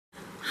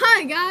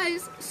Hi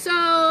guys,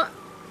 so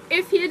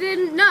if you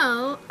didn't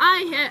know,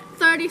 I hit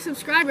 30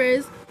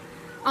 subscribers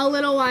a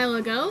little while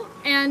ago,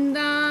 and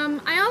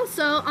I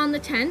also on the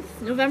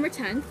 10th, November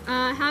 10th,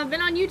 have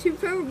been on YouTube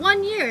for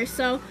 1 year.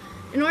 So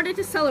in order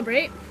to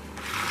celebrate,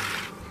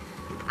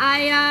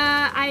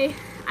 I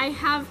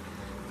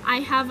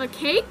have a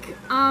cake,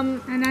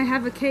 and I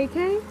have a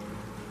KK.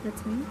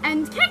 That's me.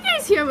 And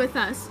KK's here with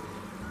us.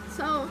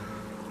 So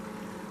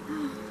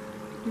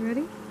you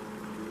ready?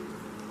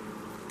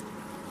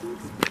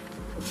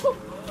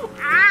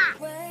 Ah!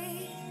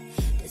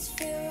 This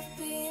fear of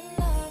being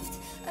loved,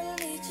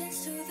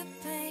 allegiance to the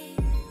pain.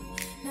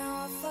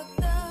 Now I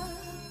fucked up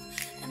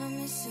and I'm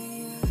missing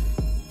you.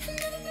 I'll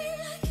never be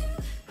like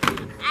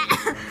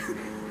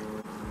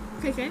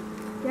you. KK?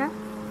 Yeah?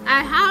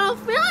 I had a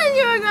feeling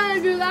you were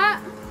gonna do that.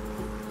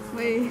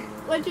 Wait.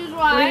 Which is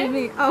why. What do you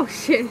mean? Oh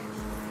shit.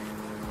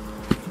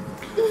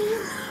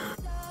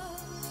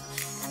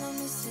 And I'm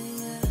missing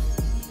you.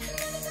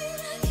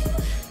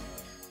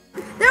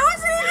 That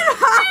wasn't even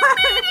hard!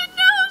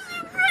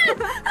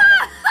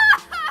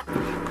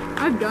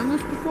 I've done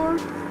this before.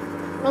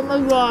 Oh my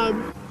god.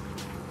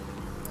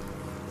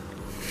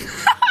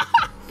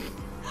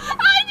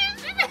 I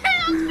just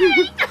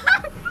inhaled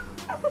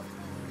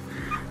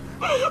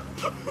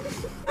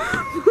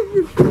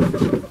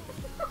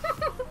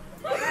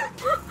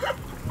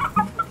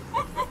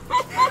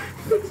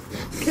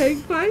Cake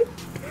fight?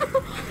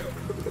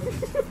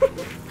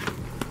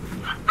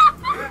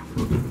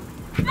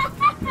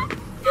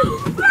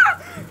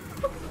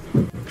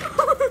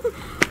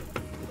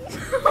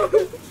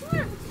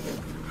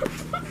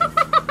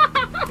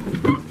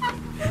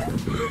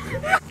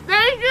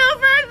 Thank you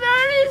for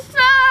 30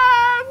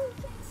 subs!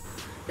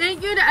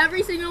 Thank you to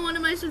every single one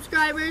of my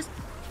subscribers.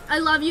 I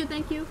love you.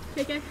 Thank you.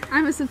 KK.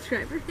 I'm a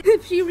subscriber.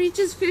 If she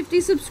reaches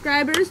 50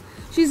 subscribers,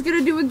 she's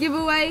gonna do a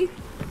giveaway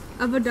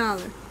of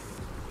 $1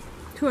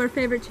 to her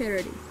favorite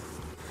charity.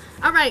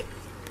 Alright,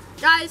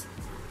 guys,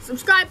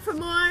 subscribe for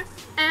more.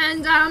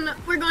 And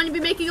we're going to be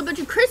making a bunch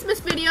of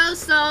Christmas videos,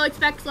 so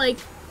expect like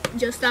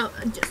just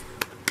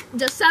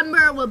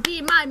December will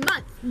be my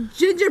month.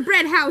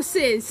 Gingerbread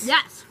houses.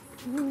 Yes.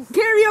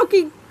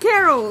 Karaoke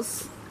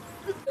carols.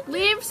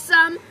 Leave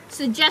some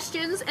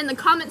suggestions in the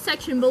comment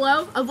section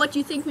below of what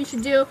you think we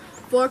should do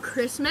for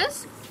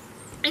Christmas.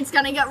 It's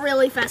gonna get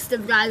really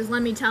festive, guys,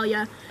 let me tell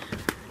you.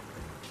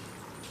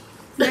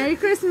 Merry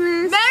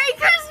Christmas. Merry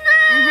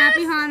Christmas! And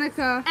Happy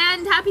Hanukkah.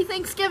 And Happy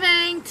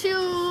Thanksgiving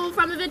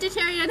from a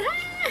vegetarian.